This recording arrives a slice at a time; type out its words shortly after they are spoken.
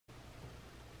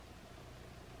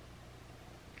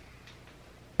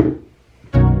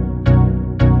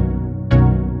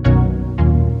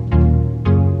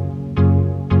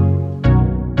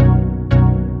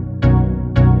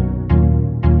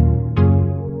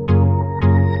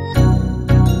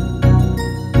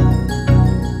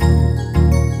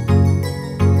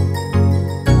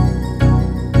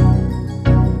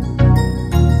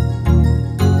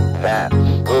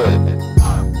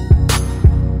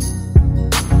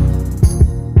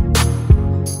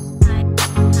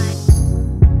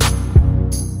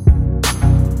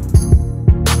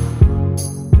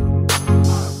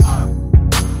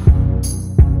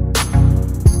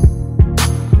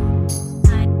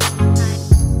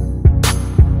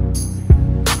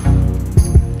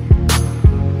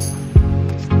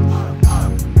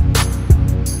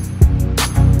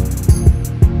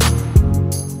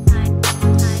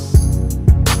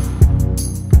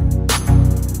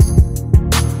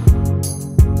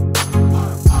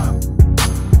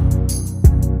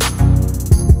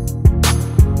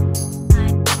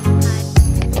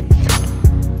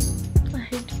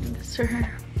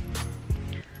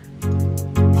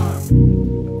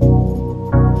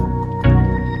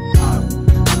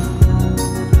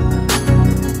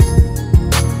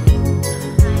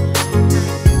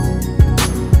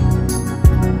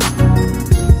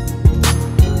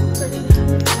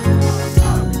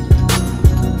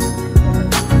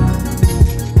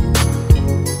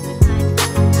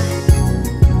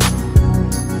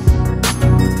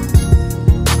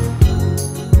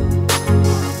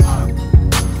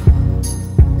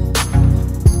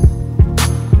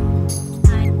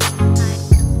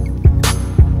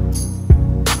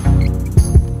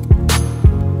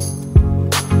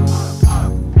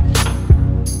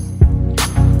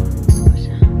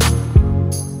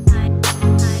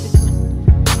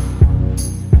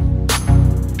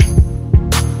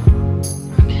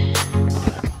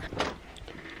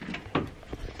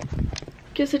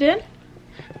¿Quieres cereal?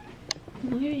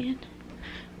 Muy bien.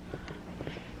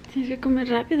 Tienes que comer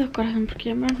rápido, corazón, porque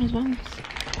ya nos vamos.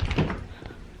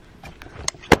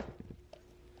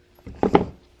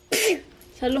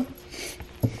 Salud.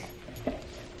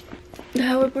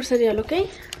 Ya voy por cereal, ¿ok?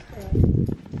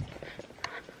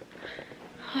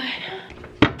 Ay.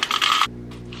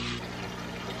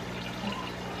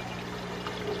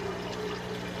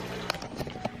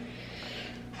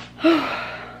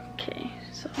 Okay,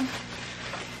 so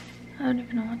I don't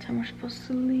even know what time we're supposed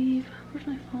to leave. Where's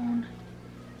my phone?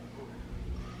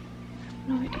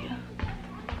 No idea.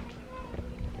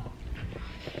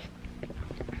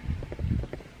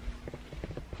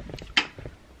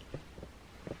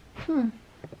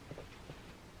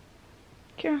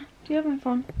 Kira, do you have my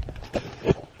phone?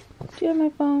 Do you have my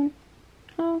phone?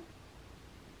 Oh.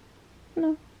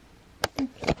 No.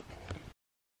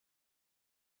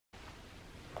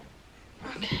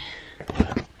 Okay.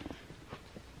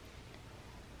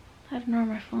 I don't know where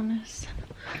my phone is.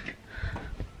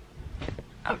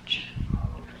 Ouch.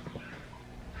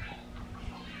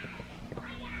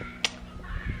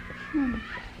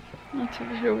 That's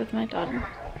over here with my daughter.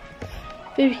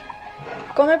 Baby,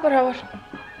 come por favor.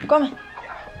 Come.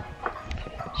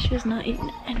 She has not eaten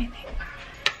anything.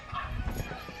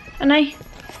 Anay,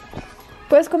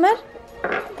 ¿puedes comer?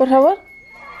 Por favor.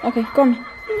 Okay, come.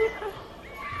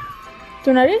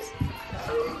 ¿Tu nariz?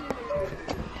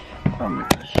 Oh my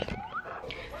gosh.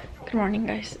 Good morning,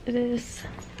 guys. It is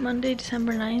Monday,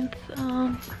 December 9th.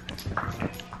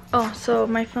 Oh, so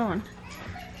my phone.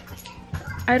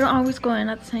 I don't always go in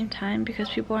at the same time because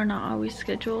people are not always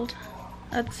scheduled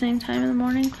at the same time in the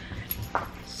morning.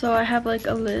 So I have like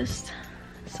a list.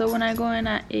 So when I go in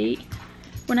at 8,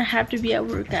 when I have to be at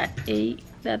work at 8,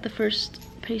 that the first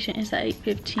patient is at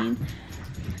 8:15,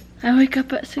 I wake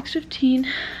up at 6:15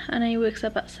 and I wakes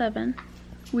up at 7.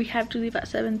 We have to leave at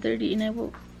 7:30 and I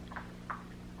will,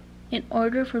 in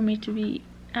order for me to be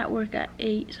at work at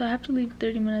 8, so I have to leave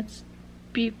 30 minutes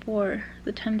before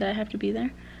the time that I have to be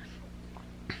there.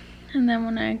 And then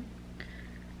when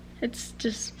it's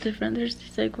just different. There's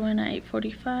days I go in at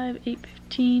 8:45,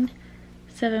 8:15,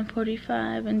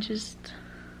 7:45, and it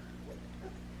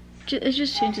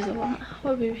just changes a lot.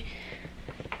 Oh baby,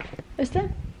 ¿está?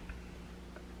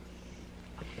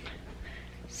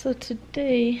 So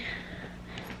today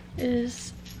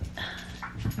is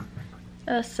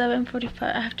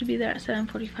 7:45. I have to be there at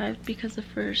 7:45 because the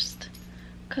first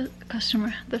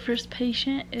the first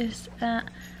patient is at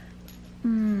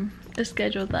is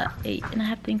scheduled at 8, and I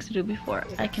have things to do before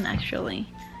I can actually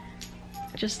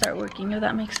just start working, if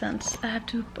that makes sense. I have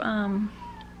to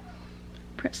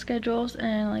print schedules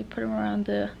and like put them around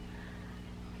the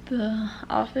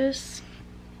office,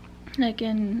 like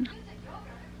in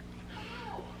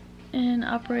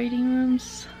operating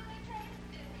rooms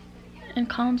and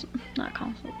not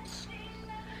consoles.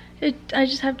 I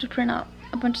just have to print out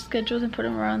a bunch of schedules and put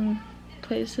them around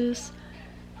places.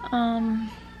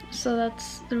 So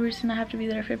that's the reason I have to be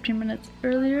there 15 minutes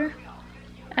earlier,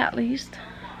 at least.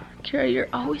 Kira, you're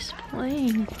always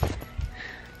playing.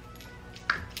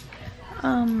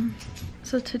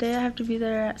 So today I have to be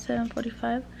there at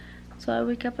 7:45. So I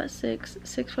wake up at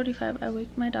 6:45. I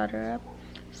wake my daughter up.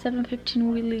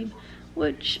 7:15 we leave,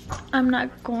 which I'm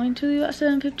not going to leave at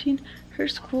 7:15. Her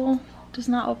school does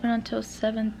not open until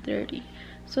 7:30.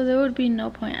 So there would be no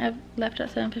point. I've left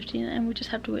at 7:15 and we just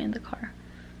have to wait in the car.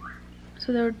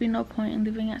 So there would be no point in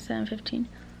leaving at 7:15.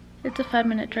 It's a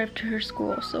 5-minute drive to her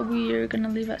school, so we are gonna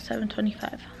leave at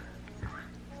 7:25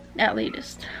 at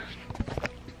latest.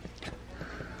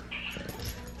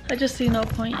 I just see no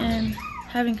point in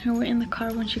having her wait in the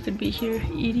car when she could be here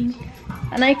eating.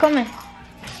 And I come,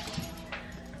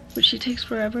 which she takes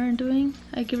forever in doing.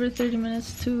 I give her 30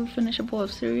 minutes to finish a bowl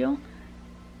of cereal,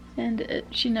 and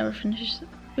she never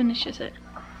finishes it.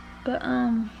 But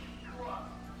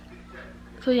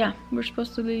so yeah, we're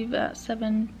supposed to leave at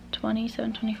 7:20,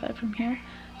 7:25 from here,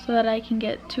 so that I can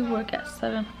get to work at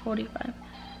 7:45.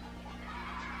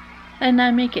 And I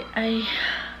make it. I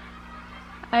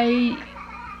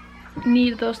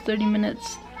need those 30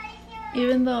 minutes,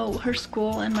 even though her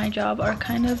school and my job are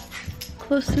kind of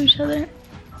close to each other.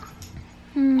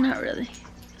 Not really.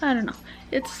 I don't know.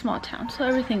 It's a small town, so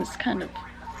everything's kind of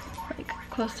like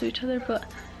close to each other. But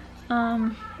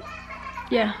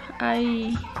yeah,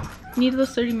 I need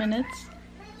those 30 minutes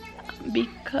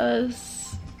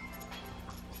because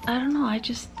I don't know, I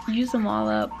just use them all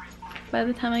up. By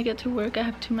the time I get to work, I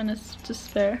have 2 minutes to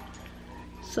spare.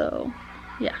 So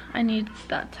yeah, I need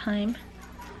that time.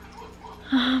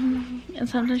 And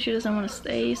sometimes she doesn't want to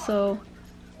stay, so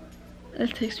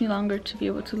it takes me longer to be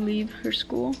able to leave her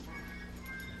school.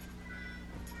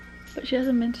 but she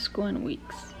hasn't been to school in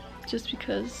weeks just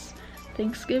because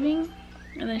Thanksgiving,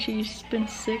 and then she's been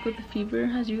sick with a fever,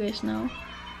 as you guys know.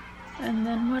 And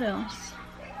then what else?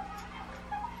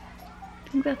 I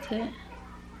think that's it.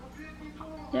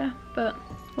 Yeah, but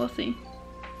we'll see.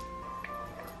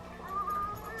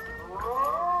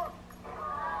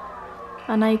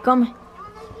 Anaí, come.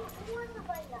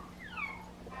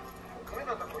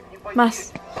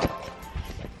 Más.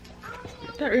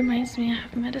 That reminds me, I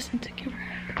have medicine to give her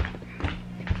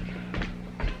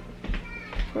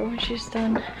for when she's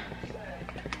done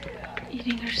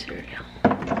eating her cereal.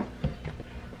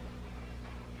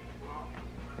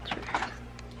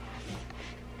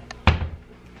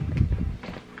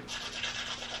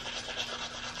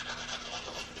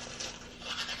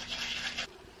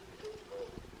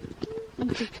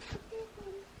 Okay.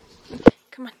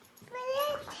 Come on.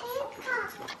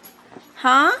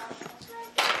 Huh?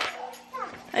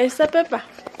 Ahí está Pepa.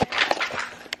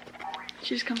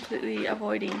 She's completely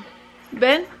avoiding.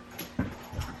 Ven.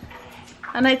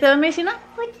 Anaí, ¿te da medicina?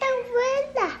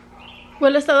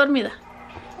 Huele, está dormida.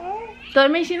 ¿Te doy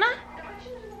medicina?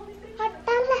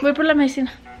 Voy por la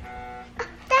medicina.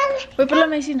 Voy por la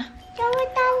medicina.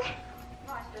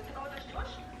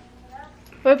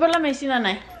 Voy por la medicina,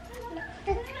 Anaí.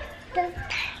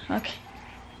 Okay.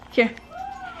 Here.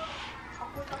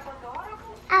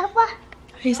 Agua.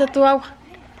 Ahí está tu agua.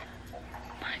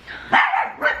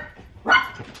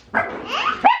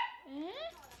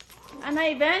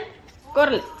 Anaí, ven.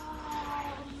 Corre.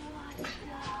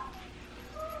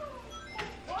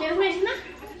 ¿Quieres medicina?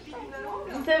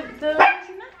 ¿Te doy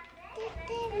medicina?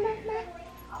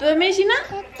 ¿Te doy medicina?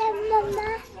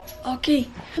 Ok.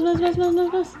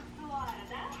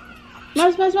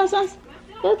 Más. Go.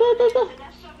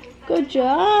 Good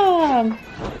job.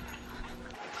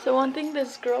 So one thing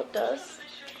this girl does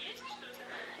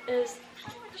is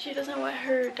she doesn't wet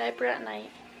her diaper at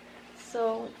night.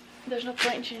 So there's no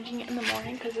point in changing it in the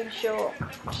morning because then she'll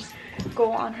just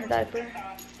go on her diaper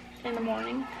in the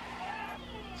morning.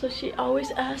 So she always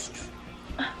asks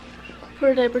for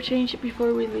a diaper change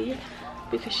before we leave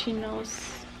because she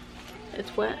knows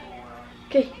it's wet.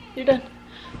 Okay, you're done.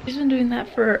 She's been doing that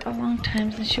for a long time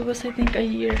since she was, I think, a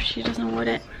year. She doesn't wet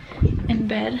it in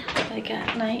bed, like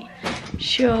at night.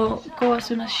 She'll go as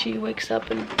soon as she wakes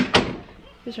up and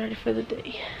is ready for the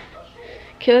day.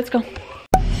 Okay, let's go.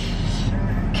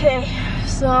 Okay,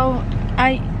 so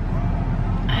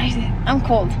I'm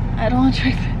cold. I don't want to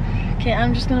try. Okay,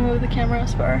 I'm just gonna move the camera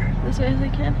as far this way as I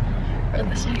can, or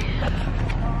this way.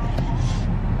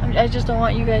 I just don't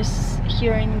want you guys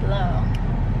hearing the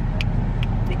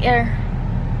air.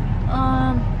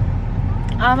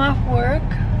 I'm off work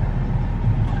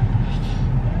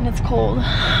and it's cold.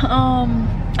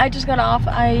 I just got off.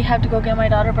 I have to go get my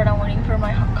daughter, but I'm waiting for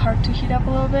my car to heat up a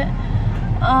little bit.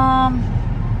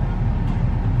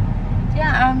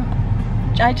 Yeah,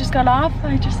 I just got off.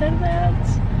 I just said that.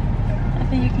 I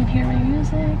think you can hear my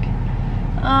music.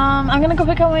 I'm gonna go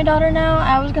pick up my daughter now.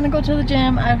 I was gonna go to the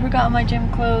gym. I forgot my gym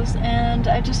clothes and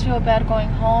I just feel bad going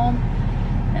home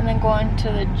and then going to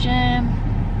the gym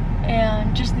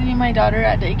and just leaving my daughter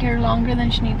at daycare longer than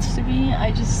she needs to be.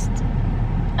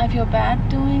 I feel bad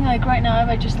doing, like right now if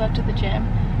I just left to the gym.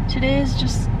 Today is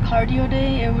just cardio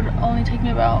day. It would only take me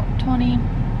about 20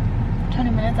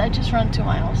 minutes. I just run 2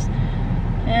 miles.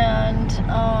 And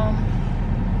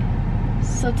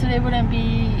so today wouldn't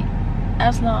be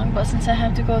as long, but since I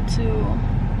have to go to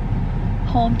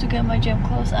home to get my gym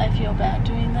clothes, I feel bad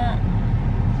doing that.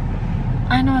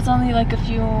 I know it's only like a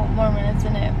few more minutes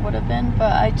than it would have been,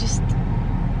 but I just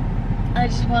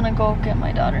want to go get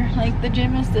my daughter. Like the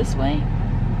gym is this way,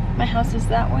 my house is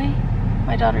that way,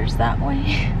 my daughter's that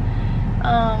way.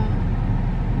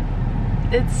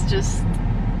 It's just,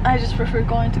 I just prefer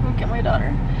going to go get my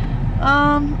daughter.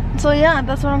 So yeah,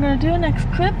 that's what I'm gonna do. Next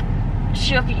clip,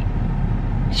 she'll be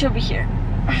here.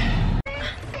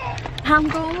 I'm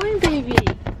going, baby.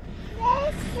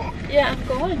 Yeah, I'm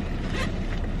going.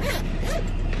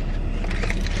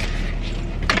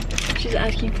 She's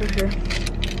asking for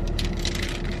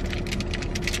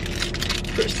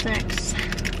snacks.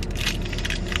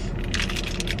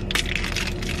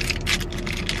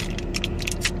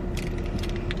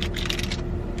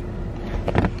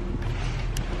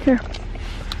 Here.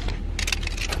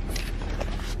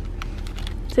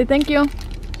 Say thank you.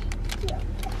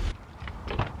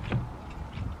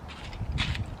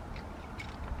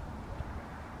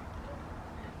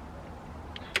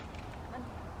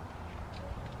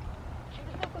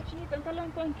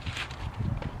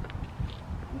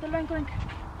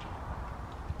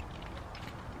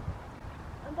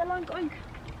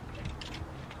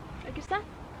 Aquí está.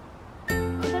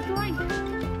 ¿Dónde está tu oink?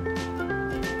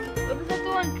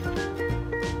 going?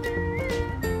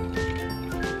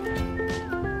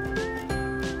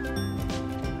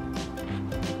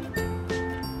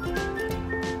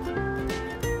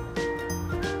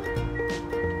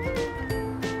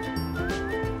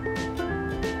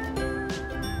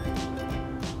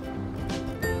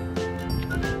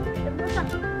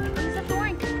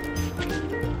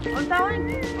 ¿Dónde está Oink?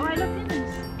 Oh, ahí lo tienes.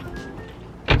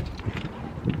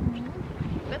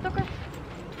 Ve a tocar.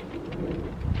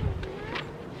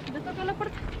 Ve a tocar la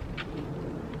puerta.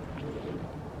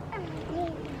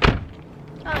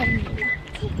 Ay, mira.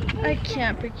 I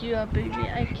can't pick you up, baby.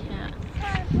 I can't.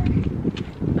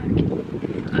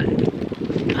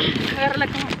 Agárrala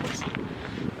como pues.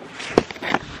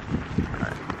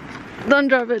 Don't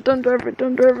drive it, don't drive it,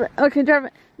 don't drive it. Okay, drive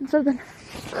it. Something.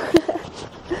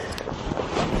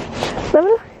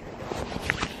 Dámelo.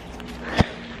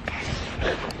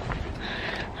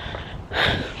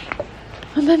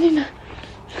 Anda, Nina.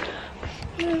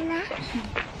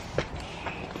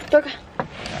 Toca.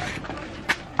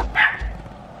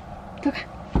 Toca.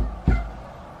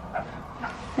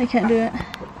 I can't do it.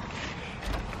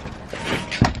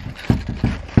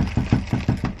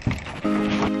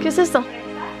 ¿Qué es esto?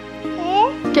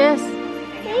 ¿Qué es?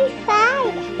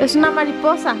 Es una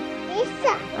mariposa.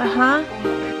 Ajá.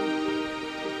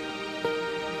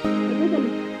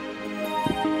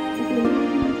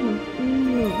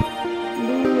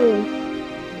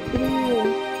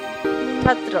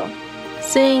 Cuatro,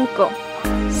 5,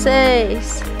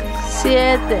 6,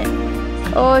 7,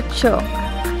 8,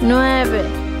 9,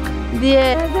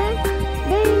 10, 20.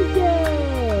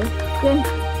 ¿Qué?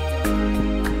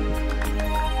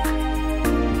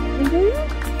 ¿En serio?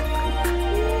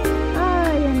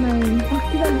 Ay, Anaí.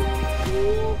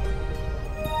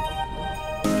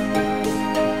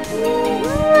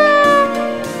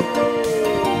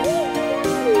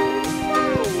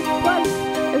 ¿Cuál?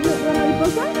 ¿Es la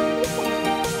mariposa?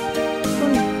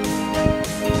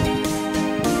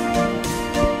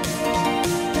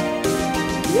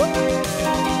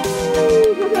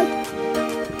 Look.